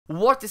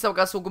What is up,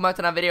 guys? Welcome back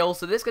to another video.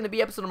 So this is going to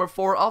be episode number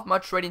 4 of my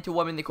Trading to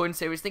 1 in the coin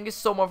series. Thank you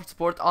so much for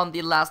support on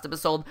the last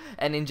episode,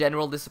 and in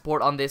general the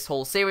support on this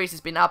whole series.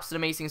 It's been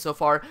absolutely amazing so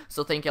far,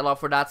 so thank you a lot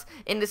for that.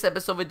 In this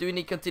episode we do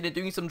need to continue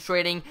doing some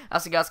trading.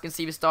 As you guys can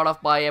see, we start off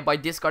by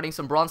discarding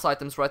some bronze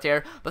items right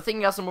here. But thank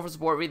you guys so much for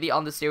support really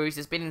on the series.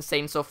 It's been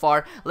insane so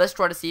far. Let's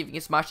try to see if we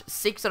can smash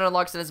 600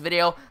 likes in this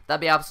video.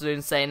 That'd be absolutely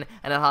insane,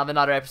 and I'll have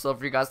another episode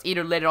for you guys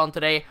either later on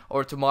today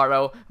or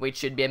tomorrow, which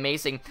should be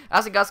amazing.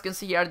 As you guys can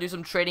see here, I do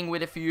some trading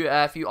with a few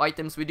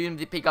items. We do need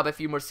to pick up a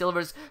few more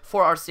silvers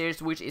for our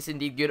series, which is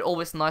indeed good.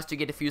 Always nice to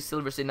get a few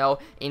silvers, you know,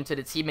 into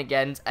the team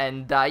again.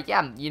 And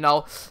yeah, you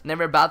know,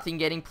 never a bad thing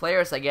getting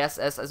players, I guess.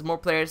 As more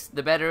players,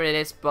 the better it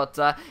is, but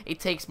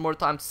it takes more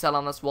time to sell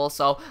on as well.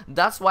 So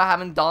that's why I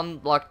haven't done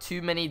like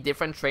too many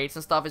different trades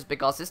and stuff, is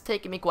because it's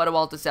taken me quite a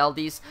while to sell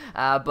these,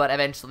 but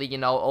eventually, you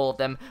know, all of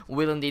them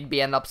will indeed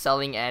be end up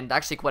selling, and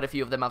actually quite a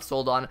few of them I've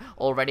sold on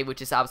already,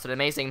 which is absolutely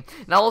amazing.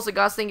 Now also,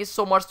 guys, thank you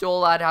so much to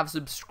all that have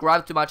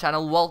subscribed to my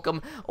channel.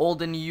 Welcome all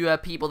the new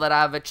people that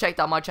have checked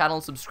out my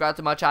channel, subscribed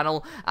to my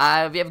channel.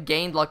 We have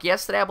gained, like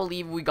yesterday I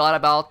believe we got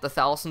about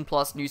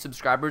 1,000+ new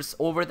subscribers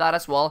over that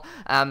as well.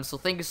 So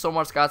thank you so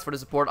much, guys, for the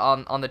support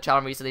on the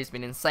channel recently. It's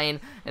been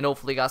insane, and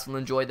hopefully you guys will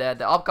enjoy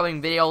the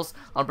upcoming videos.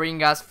 I'm bringing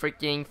you guys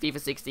freaking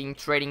FIFA 16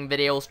 trading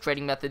videos,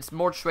 trading methods,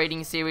 more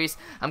trading series.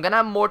 I'm gonna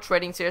have more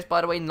trading series,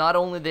 by the way. Not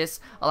only this,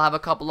 I'll have a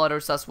couple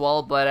others as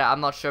well, but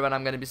I'm not sure when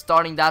I'm gonna be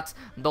starting that.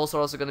 Those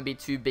are also gonna be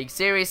 2 big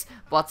series,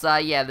 but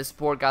yeah, the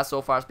support, guys,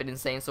 so far has been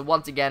insane. So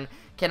once again,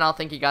 cannot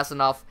thank you guys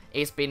enough.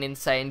 It's been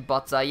insane.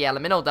 But yeah,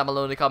 let me know down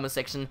below in the comment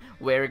section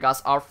where you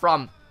guys are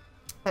from.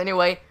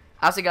 Anyway,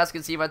 as you guys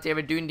can see right here,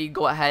 we do indeed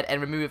go ahead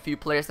and remove a few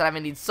players that have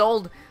indeed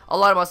sold. A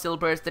lot of my silver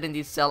players did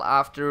indeed sell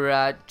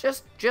after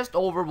just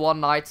over one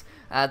night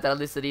that I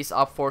listed these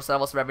up for, so that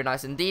was very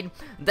nice indeed.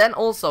 Then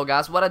also,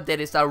 guys, what I did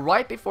is that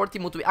right before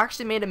Timothy, we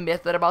actually made a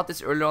method about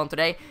this earlier on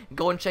today.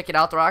 Go and check it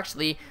out, or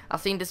actually, I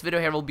think this video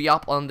here will be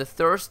up on the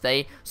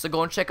Thursday, so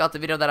go and check out the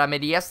video that I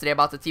made yesterday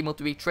about the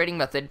Timothy trading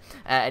method,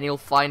 and you'll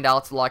find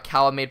out like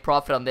how I made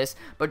profit on this.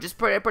 But just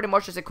pretty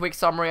much just a quick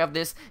summary of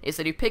this is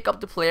that you pick up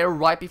the player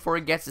right before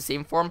he gets the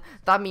same form.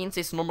 That means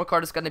his normal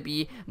card is going to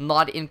be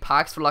not in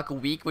packs for like a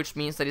week, which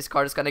means that his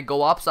card is going to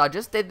go up. So I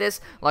just did this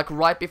like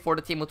right before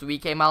the Team of the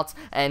Week came out,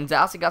 and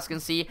as you guys can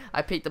see,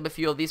 I picked up a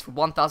few of these for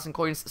 1,000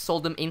 coins,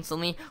 sold them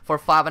instantly for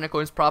 500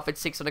 coins profit,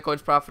 600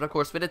 coins profit, of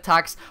course with the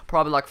tax,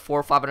 probably like 400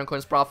 or 500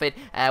 coins profit,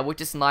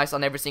 which is nice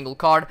on every single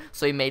card.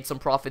 So he made some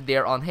profit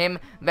there on him.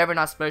 Very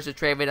nice players to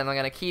trade with, and I'm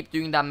gonna keep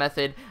doing that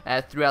method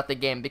throughout the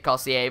game,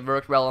 because yeah, it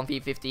worked well on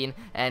FIFA 15,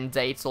 and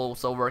it's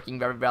also working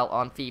very well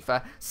on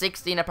FIFA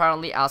 16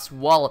 apparently as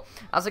well.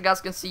 As you guys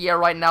can see here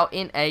right now,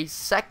 in a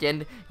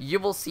second you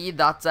will see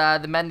that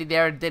the Mendy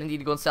there didn't need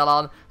to go and sell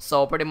on,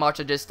 so pretty much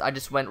I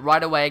just went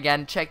right away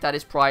again, checked out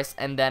his price,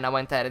 and then I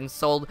went ahead and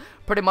sold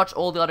pretty much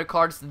all the other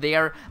cards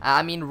there.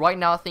 I mean, right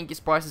now I think his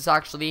price is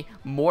actually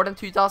more than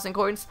 2,000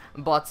 coins,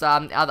 but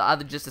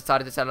I just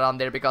decided to sell it on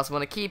there because I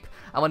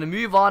want to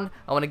move on,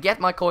 I want to get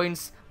my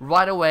coins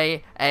right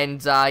away,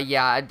 and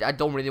yeah, I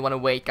don't really want to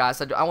wait,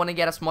 guys. I want to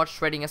get as much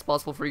trading as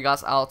possible for you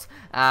guys out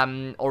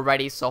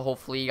already, so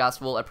hopefully you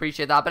guys will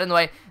appreciate that. But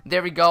anyway,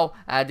 there we go.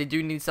 They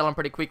do need to sell them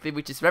pretty quickly,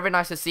 which is very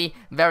nice to see.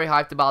 Very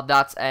hyped about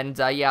that, and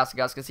yeah, as you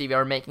guys can see, we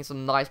are making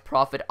some nice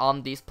profit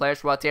on these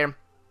players right here.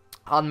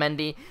 On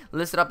Mendy,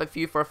 listed up a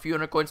few for a few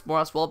hundred coins more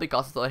as well,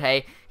 because I thought,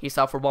 hey, he's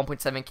out for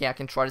 1.7k, I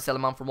can try to sell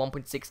him on for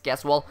 1.6k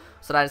as well.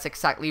 So that is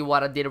exactly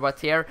what I did right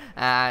here.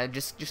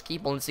 Just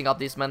keep on listing up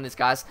these Mendys,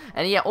 guys.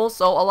 And yeah,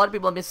 also a lot of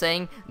people have been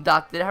saying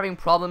that they're having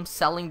problems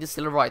selling the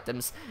silver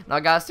items. Now,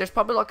 guys, there's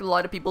probably like a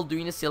lot of people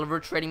doing the silver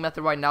trading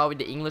method right now with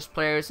the English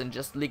players and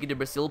just Liga de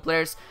Brazil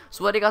players.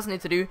 So what you guys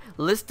need to do,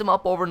 list them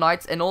up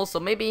overnight, and also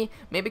maybe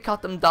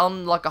cut them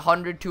down like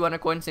 100, 200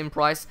 coins in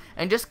price,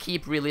 and just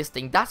keep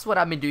relisting. That's what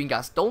I've been doing,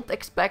 guys. Don't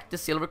expect the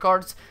silver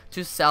cards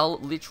to sell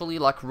literally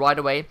like right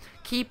away.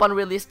 Keep on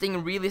relisting.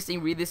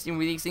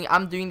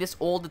 I'm doing this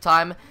all the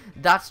time.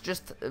 That's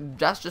just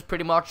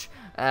pretty much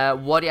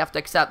what you have to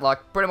accept.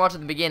 Like pretty much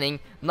at the beginning,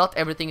 not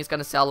everything is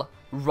gonna sell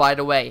right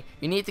away.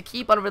 You need to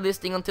keep on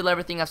relisting until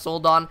everything I've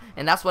sold on,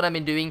 and that's what I've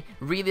been doing.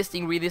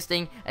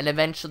 Relisting, and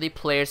eventually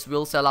players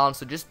will sell on.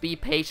 So just be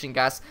patient,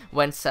 guys,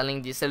 when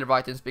selling these silver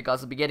items,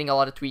 because I'll be getting a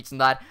lot of tweets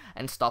and that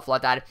and stuff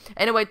like that.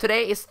 Anyway,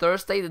 today is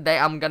Thursday, the day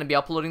I'm gonna be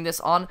uploading this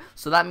on,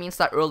 so that means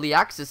that early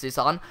access is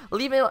on.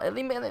 Let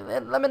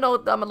me know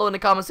down below in the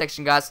comment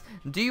section, guys.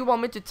 Do you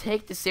want me to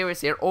take the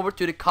series here over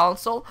to the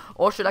console,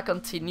 or should I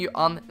continue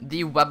on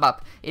the web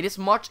app? It is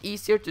much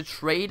easier to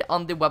trade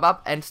on the web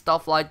app and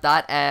stuff like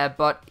that,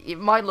 but it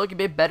might look a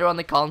bit better on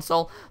the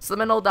console. So let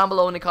me know down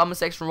below in the comment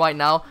section right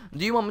now.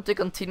 Do you want me to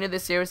continue the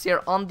series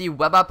here on the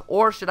web app,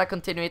 or should I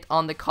continue it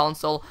on the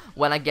console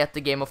when I get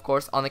the game, of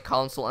course, on the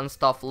console and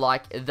stuff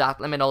like that?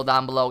 Let me know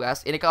down below,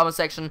 guys, in the comment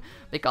section,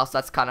 because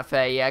that's kind of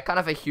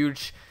a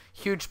huge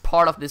huge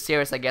part of this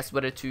series, I guess,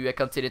 whether to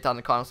continue it on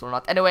the console or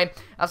not. Anyway,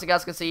 as you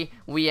guys can see,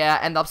 we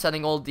end up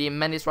selling all the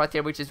minis right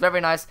here, which is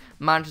very nice.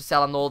 Managed to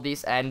sell on all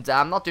these, and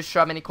I'm not too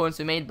sure how many coins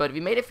we made, but we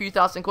made a few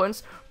thousand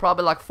coins,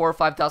 probably like 4 or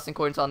 5,000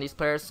 coins on these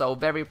players, so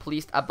very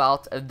pleased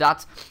about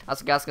that.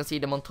 As you guys can see,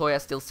 the Montoya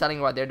is still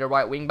selling right there, the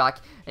right wing back,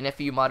 and a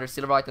few other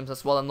silver items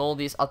as well, and all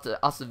these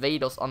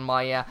Acevedos on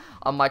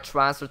my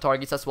transfer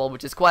targets as well,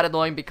 which is quite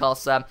annoying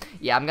because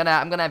yeah, I'm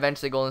gonna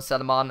eventually go and sell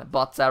them on,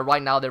 but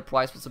right now their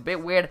price was a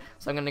bit weird,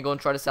 so I'm gonna go and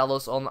try to sell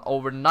those on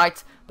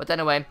overnight. But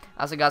anyway,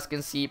 as you guys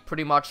can see,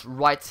 pretty much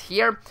right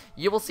here,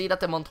 you will see that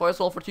the Montoya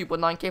sold for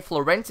 2.9k,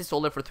 Florenzi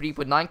sold it for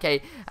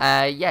 3.9k.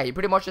 Yeah, he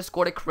pretty much just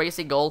scored a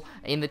crazy goal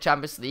in the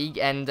Champions League,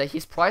 and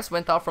his price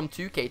went up from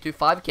 2k to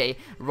 5k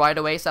right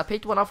away. So I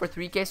picked one up for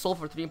 3k, sold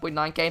for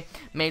 3.9k,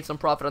 made some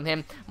profit on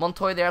him.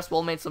 Montoya there as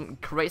well made some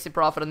crazy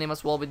profit on him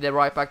as well with the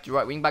right back to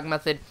right wing back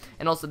method,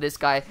 and also this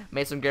guy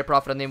made some great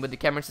profit on him with the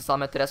Cameron Cesar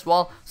method as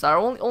well. So I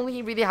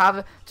only really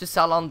have to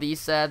sell on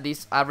these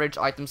average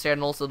items here,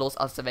 and also those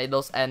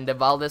Acevedos and the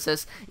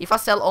Valdeses. If I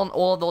sell on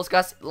all of those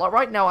guys,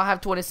 right now I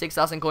have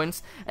 26,000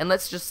 coins, and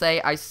let's just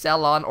say I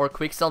sell on or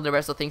quick sell the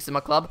rest of things in my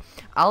club,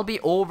 I'll be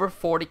over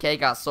 40k,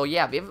 guys. So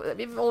yeah,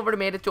 we've already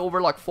made it to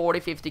over like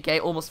 40-50k,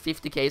 almost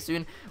 50k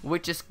soon,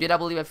 which is good. I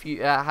believe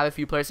have a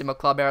few players in my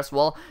club here as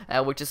well,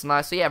 which is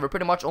nice. So yeah, we're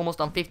pretty much almost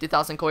on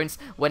 50,000 coins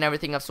when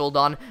everything I've sold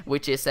on,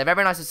 which is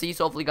very nice to see.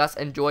 So hopefully you guys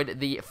enjoyed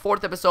the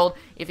 4th episode.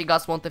 If you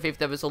guys want the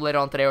 5th episode later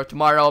on today or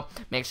tomorrow,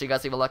 make sure you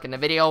guys leave a like in the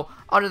video.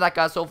 Other than that,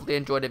 guys, hopefully you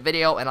enjoyed the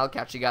video, and I'll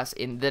catch you guys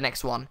in the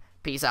next one.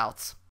 Peace out.